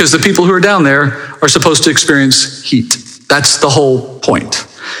 because the people who are down there are supposed to experience heat. That's the whole point.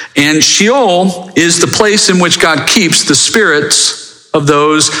 And Sheol is the place in which God keeps the spirits of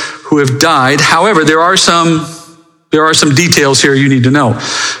those who have died. However, there are some details here you need to know.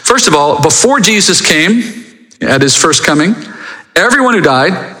 First of all, before Jesus came at his first coming, everyone who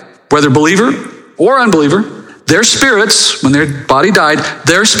died, whether believer or unbeliever, their spirits, when their body died,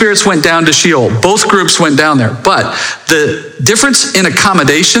 their spirits went down to Sheol. Both groups went down there. But the difference in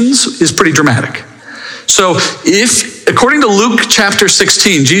accommodations is pretty dramatic. So if, according to Luke chapter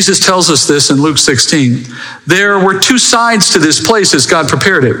 16, Jesus tells us this in Luke 16, there were two sides to this place as God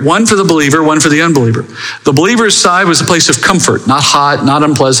prepared it. One for the believer, one for the unbeliever. The believer's side was a place of comfort, not hot, not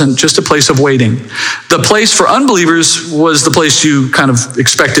unpleasant, just a place of waiting. The place for unbelievers was the place you kind of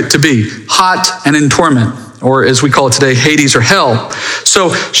expect it to be, hot and in torment, or as we call it today, Hades or hell.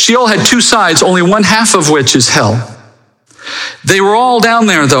 So Sheol had two sides, only one half of which is hell. They were all down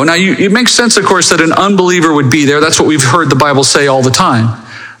there, though. Now, it makes sense, of course, that an unbeliever would be there. That's what we've heard the Bible say all the time.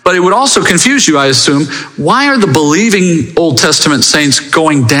 But it would also confuse you, I assume. Why are the believing Old Testament saints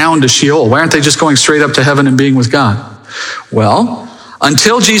going down to Sheol? Why aren't they just going straight up to heaven and being with God? Well,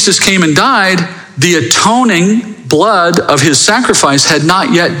 until Jesus came and died, the atoning blood of his sacrifice had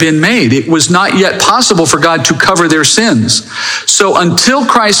not yet been made. It was not yet possible for God to cover their sins. So until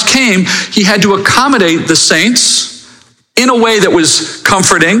Christ came, he had to accommodate the saints in a way that was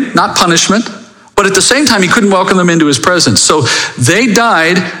comforting, not punishment, but at the same time, he couldn't welcome them into his presence. So they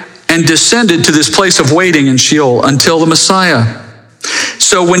died and descended to this place of waiting in Sheol until the Messiah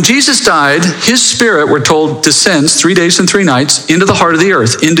So when Jesus died, his spirit, we're told, descends 3 days and 3 nights into the heart of the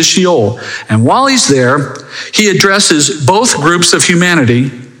earth, into Sheol. And while he's there, he addresses both groups of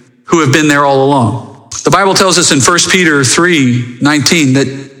humanity who have been there all along. The Bible tells us in 1 Peter 3:19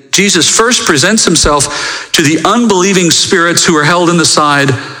 that Jesus first presents himself to the unbelieving spirits who are held in the side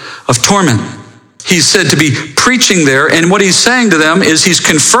of torment. He's said to be preaching there, and what he's saying to them is he's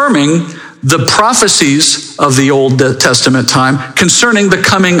confirming the prophecies of the Old Testament time concerning the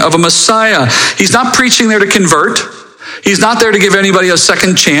coming of a Messiah. He's not preaching there to convert. He's not there to give anybody a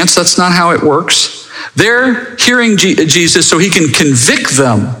second chance. That's not how it works. They're hearing Jesus so he can convict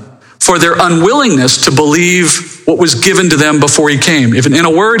them for their unwillingness to believe what was given to them before he came. If in a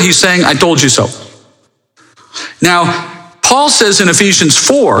word, he's saying, I told you so. Now, Paul says in Ephesians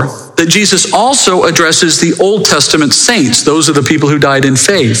 4 that Jesus also addresses the Old Testament saints. Those are the people who died in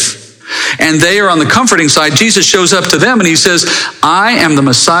faith. And they are on the comforting side. Jesus shows up to them and he says, I am the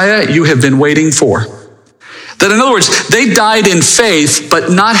Messiah you have been waiting for. That in other words, they died in faith,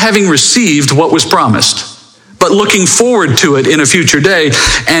 but not having received what was promised, but looking forward to it in a future day.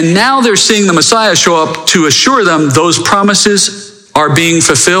 And now they're seeing the Messiah show up to assure them those promises are being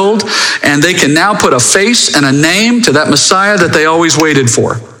fulfilled, and they can now put a face and a name to that Messiah that they always waited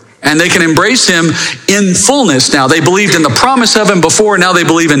for. And they can embrace him in fullness now. They believed in the promise of him before, now they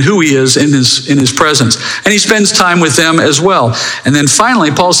believe in who he is in his presence. And he spends time with them as well. And then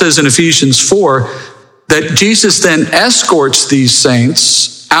finally, Paul says in Ephesians 4 that Jesus then escorts these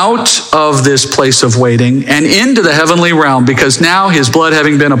saints out of this place of waiting and into the heavenly realm, because now his blood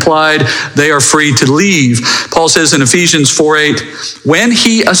having been applied, they are free to leave. Paul says in Ephesians 4:8, when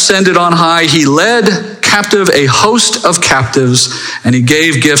he ascended on high, he led captive a host of captives, and he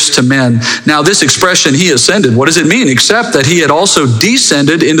gave gifts to men. Now this expression, he ascended, what does it mean? Except that he had also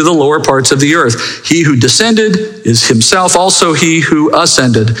descended into the lower parts of the earth. He who descended is himself also he who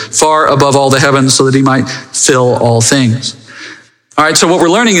ascended far above all the heavens, so that he might fill all things. All right, so what we're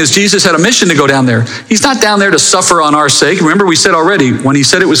learning is Jesus had a mission to go down there. He's not down there to suffer on our sake. Remember, we said already, when he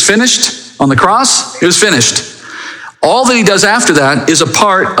said it was finished on the cross, it was finished. All that he does after that is a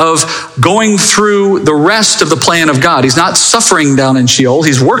part of going through the rest of the plan of God. He's not suffering down in Sheol.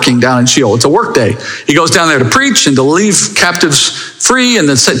 He's working down in Sheol. It's a work day. He goes down there to preach and to leave captives free and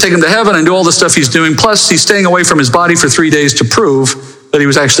then take them to heaven and do all the stuff he's doing. Plus, he's staying away from his body for 3 days to prove that he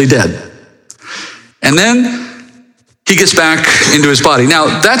was actually dead. And then he gets back into his body.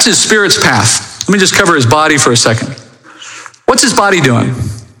 Now, that's his spirit's path. Let me just cover his body for a second. What's his body doing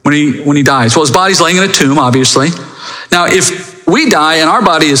when he dies? Well, his body's laying in a tomb, obviously. Now, if we die and our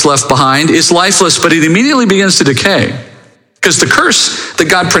body is left behind, it's lifeless, but it immediately begins to decay. Because the curse that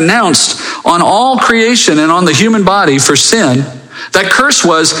God pronounced on all creation and on the human body for sin, that curse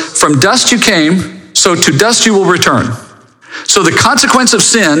was, from dust you came, so to dust you will return. So the consequence of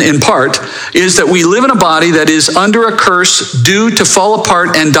sin, in part, is that we live in a body that is under a curse due to fall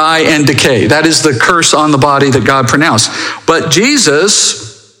apart and die and decay. That is the curse on the body that God pronounced. But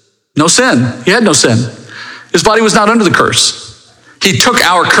Jesus, no sin. He had no sin. His body was not under the curse. He took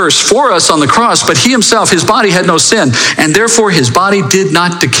our curse for us on the cross, but he himself, his body had no sin. And therefore his body did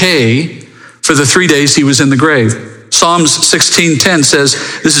not decay for the 3 days he was in the grave. Psalms 16:10 says,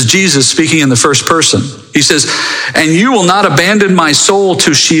 this is Jesus speaking in the first person. He says, and you will not abandon my soul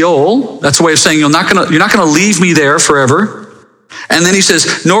to Sheol. That's a way of saying you're not going to leave me there forever. And then he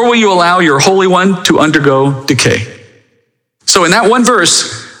says, nor will you allow your Holy One to undergo decay. So in that one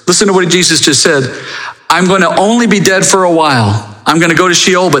verse, listen to what Jesus just said. I'm going to only be dead for a while. I'm going to go to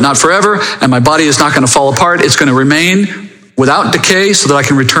Sheol, but not forever. And my body is not going to fall apart. It's going to remain without decay so that I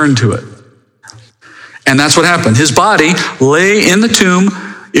can return to it. And that's what happened. His body lay in the tomb.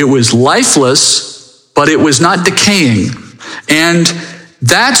 It was lifeless, but it was not decaying. And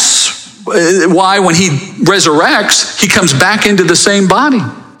that's why when he resurrects, he comes back into the same body.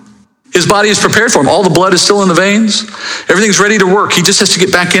 His body is prepared for him. All the blood is still in the veins. Everything's ready to work. He just has to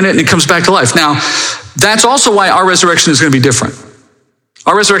get back in it and it comes back to life. Now, that's also why our resurrection is going to be different.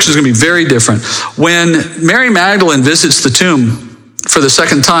 Our resurrection is going to be very different. When Mary Magdalene visits the tomb for the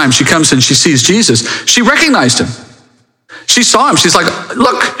second time, she comes and she sees Jesus. She recognized him. She saw him. She's like,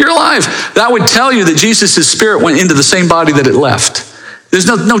 look, you're alive. That would tell you that Jesus' spirit went into the same body that it left. There's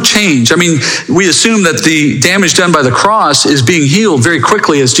no change. I mean, we assume that the damage done by the cross is being healed very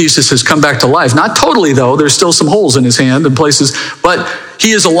quickly as Jesus has come back to life. Not totally, though. There's still some holes in his hand and places. But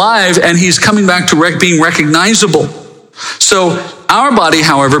he is alive and he's coming back to being recognizable. So our body,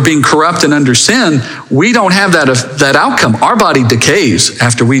 however, being corrupt and under sin, we don't have that outcome. Our body decays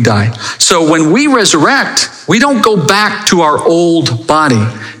after we die. So when we resurrect, we don't go back to our old body,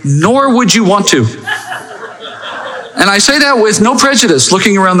 nor would you want to. And I say that with no prejudice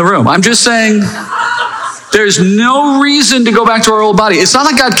looking around the room. I'm just saying there's no reason to go back to our old body. It's not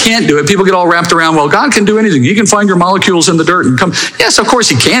like God can't do it. People get all wrapped around, well, God can do anything. He can find your molecules in the dirt and come. Yes, of course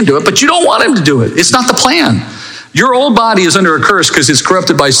he can do it, but you don't want him to do it. It's not the plan. Your old body is under a curse because it's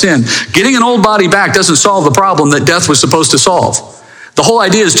corrupted by sin. Getting an old body back doesn't solve the problem that death was supposed to solve. The whole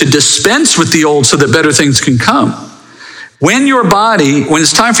idea is to dispense with the old so that better things can come. When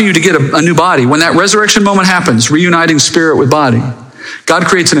it's time for you to get a new body, when that resurrection moment happens, reuniting spirit with body, God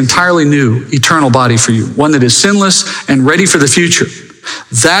creates an entirely new, eternal body for you, one that is sinless and ready for the future.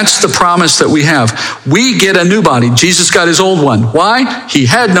 That's the promise that we have. We get a new body. Jesus got his old one. Why? He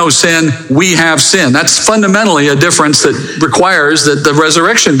had no sin. We have sin. That's fundamentally a difference that requires that the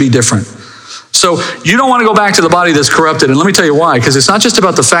resurrection be different. So you don't want to go back to the body that's corrupted. And let me tell you why, because it's not just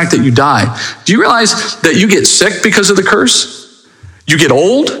about the fact that you die. Do you realize that you get sick because of the curse? You get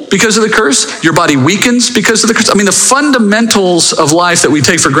old because of the curse. Your body weakens because of the curse. I mean, the fundamentals of life that we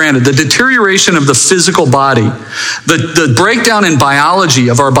take for granted, the deterioration of the physical body, the breakdown in biology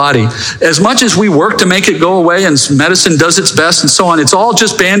of our body, as much as we work to make it go away and medicine does its best and so on, it's all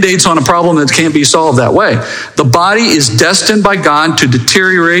just Band-Aids on a problem that can't be solved that way. The body is destined by God to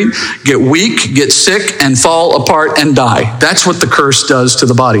deteriorate, get weak, get sick, and fall apart and die. That's what the curse does to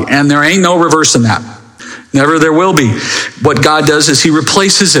the body. And there ain't no reversing that. Never there will be. What God does is he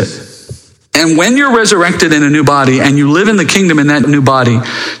replaces it. And when you're resurrected in a new body and you live in the kingdom in that new body,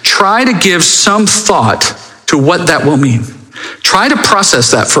 try to give some thought to what that will mean. Try to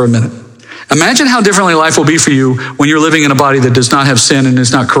process that for a minute. Imagine how differently life will be for you when you're living in a body that does not have sin and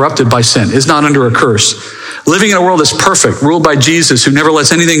is not corrupted by sin, is not under a curse. Living in a world that's perfect, ruled by Jesus, who never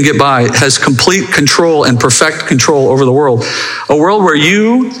lets anything get by, has complete control and perfect control over the world. A world where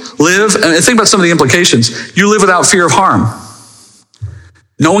you live, and think about some of the implications, you live without fear of harm.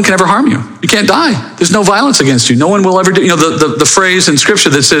 No one can ever harm you. You can't die. There's no violence against you. No one will ever do, the phrase in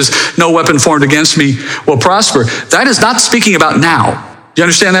scripture that says, no weapon formed against me will prosper. That is not speaking about now. Do you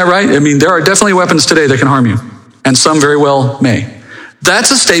understand that, right? I mean, there are definitely weapons today that can harm you, and some very well may.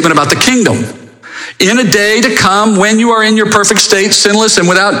 That's a statement about the kingdom. In a day to come, when you are in your perfect state, sinless and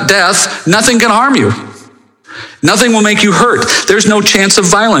without death, nothing can harm you. Nothing will make you hurt. There's no chance of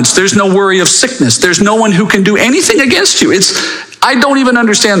violence. There's no worry of sickness. There's no one who can do anything against you. I don't even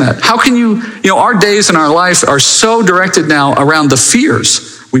understand that. How can our days in our life are so directed now around the fears.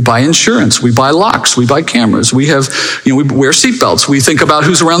 We buy insurance, we buy locks, we buy cameras, we wear seatbelts, we think about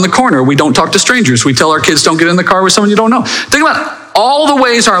who's around the corner, we don't talk to strangers, we tell our kids don't get in the car with someone you don't know. Think about all the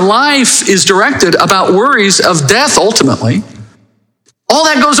ways our life is directed about worries of death ultimately. All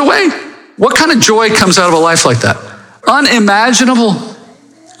that goes away. What kind of joy comes out of a life like that? Unimaginable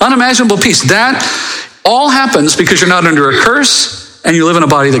peace. That all happens because you're not under a curse and you live in a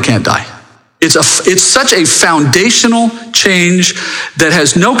body that can't die. It's such a foundational change that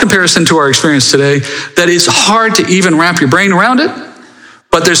has no comparison to our experience today that it's hard to even wrap your brain around it.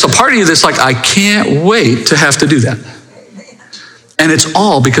 But there's a part of you that's like, I can't wait to have to do that. And it's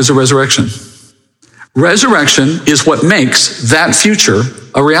all because of resurrection. Resurrection is what makes that future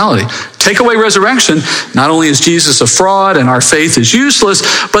a reality. Take away resurrection, not only is Jesus a fraud and our faith is useless,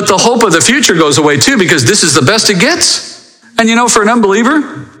 but the hope of the future goes away too, because this is the best it gets. And for an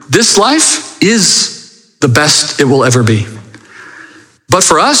unbeliever, this life is the best it will ever be. But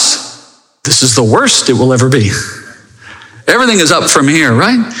for us, this is the worst it will ever be. Everything is up from here,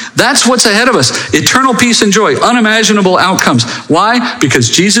 right? That's what's ahead of us. Eternal peace and joy, unimaginable outcomes. Why? Because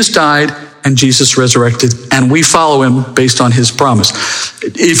Jesus died and Jesus resurrected, and we follow him based on his promise.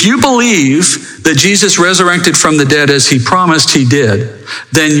 If you believe that Jesus resurrected from the dead as he promised he did,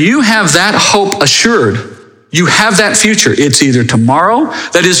 then you have that hope assured. You have that future. It's either tomorrow,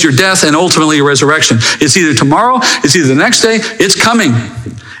 that is your death and ultimately your resurrection. It's either tomorrow, it's either the next day, it's coming.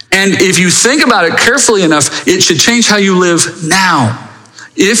 And if you think about it carefully enough, it should change how you live now.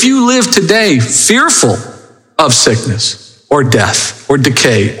 If you live today fearful of sickness or death or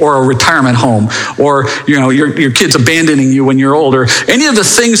decay or a retirement home or your kids abandoning you when you're older, any of the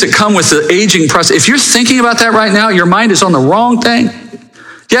things that come with the aging process, if you're thinking about that right now, your mind is on the wrong thing.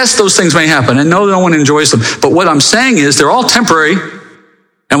 Yes, those things may happen, and no one enjoys them. But what I'm saying is they're all temporary,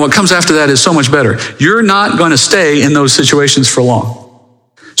 and what comes after that is so much better. You're not going to stay in those situations for long.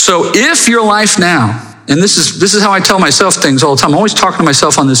 So if your life now, and this is how I tell myself things all the time, I'm always talking to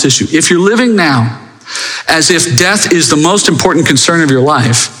myself on this issue. If you're living now as if death is the most important concern of your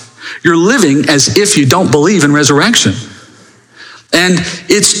life, you're living as if you don't believe in resurrection. And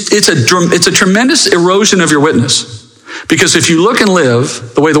it's a tremendous erosion of your witness. Because if you look and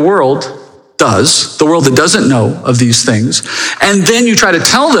live the way the world does, the world that doesn't know of these things, and then you try to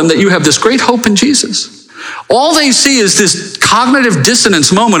tell them that you have this great hope in Jesus, All they see is this cognitive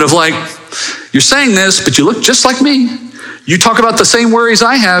dissonance moment of like, you're saying this, but you look just like me. You talk about the same worries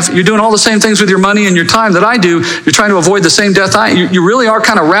I have. You're doing all the same things with your money and your time that I do. You're trying to avoid the same death you really are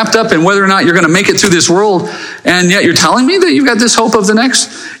kind of wrapped up in whether or not you're going to make it through this world. And yet you're telling me that you've got this hope of the next.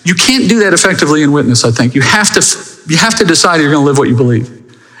 You can't do that effectively in witness, I think. You have to decide you're going to live what you believe,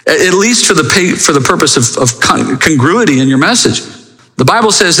 at least for the purpose of congruity in your message. The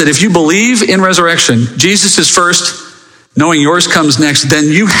Bible says that if you believe in resurrection, Jesus is first, knowing yours comes next, then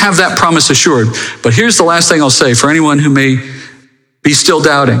you have that promise assured. But here's the last thing I'll say for anyone who may be still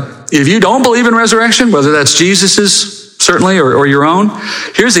doubting. If you don't believe in resurrection, whether that's Jesus's certainly or your own,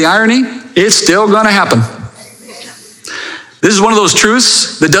 here's the irony, it's still going to happen. This is one of those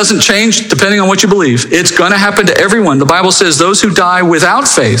truths that doesn't change depending on what you believe. It's going to happen to everyone. The Bible says those who die without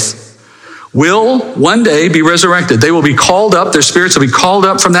faith will one day be resurrected. They will be called up, their spirits will be called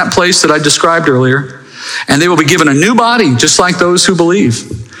up from that place that I described earlier. And they will be given a new body, just like those who believe.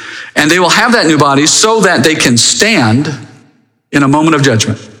 And they will have that new body so that they can stand in a moment of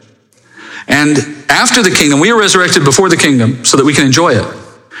judgment. And after the kingdom, we are resurrected before the kingdom so that we can enjoy it.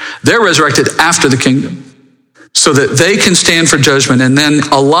 They're resurrected after the kingdom so that they can stand for judgment, and then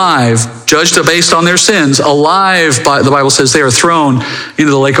alive, judged based on their sins, alive, the Bible says they are thrown into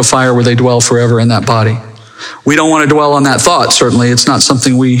the lake of fire where they dwell forever in that body. We don't want to dwell on that thought, certainly. It's not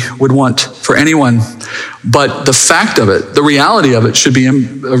something we would want for anyone. But the fact of it, the reality of it, should be a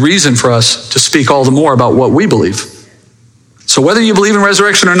reason for us to speak all the more about what we believe. So whether you believe in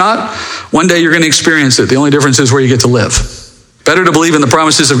resurrection or not, one day you're going to experience it. The only difference is where you get to live. Better to believe in the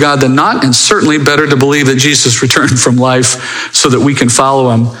promises of God than not, and certainly better to believe that Jesus returned from life so that we can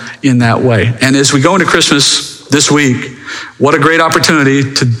follow him in that way. And as we go into Christmas this week, what a great opportunity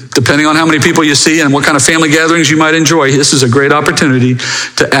to, depending on how many people you see and what kind of family gatherings you might enjoy, this is a great opportunity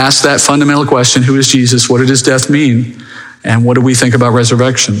to ask that fundamental question: who is Jesus? What did his death mean? And what do we think about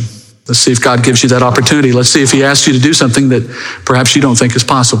resurrection? Let's see if God gives you that opportunity. Let's see if he asks you to do something that perhaps you don't think is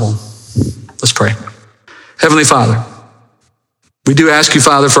possible. Let's pray. Heavenly Father, we do ask you,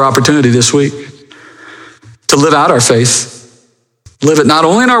 Father, for opportunity this week to live out our faith. Live it not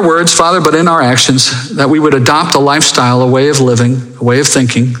only in our words, Father, but in our actions, that we would adopt a lifestyle, a way of living, a way of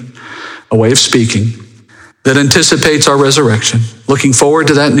thinking, a way of speaking that anticipates our resurrection. Looking forward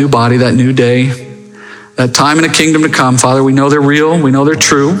to that new body, that new day, that time in the kingdom to come. Father, we know they're real. We know they're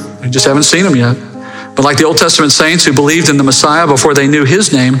true. We just haven't seen them yet. But like the Old Testament saints who believed in the Messiah before they knew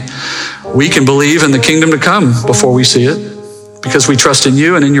his name, we can believe in the kingdom to come before we see it, because we trust in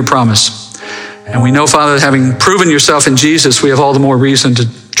you and in your promise. And we know, Father, that having proven yourself in Jesus, we have all the more reason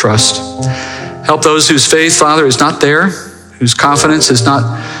to trust. Help those whose faith, Father, is not there, whose confidence has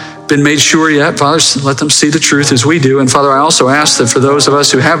not been made sure yet. Father, let them see the truth as we do. And Father, I also ask that for those of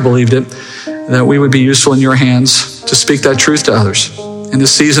us who have believed it, that we would be useful in your hands to speak that truth to others. In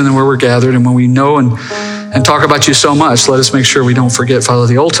this season where we're gathered and when we know and talk about you so much, let us make sure we don't forget, Father,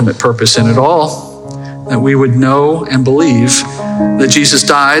 the ultimate purpose in it all, that we would know and believe that Jesus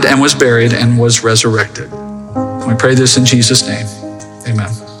died and was buried and was resurrected. We pray this in Jesus' name. Amen.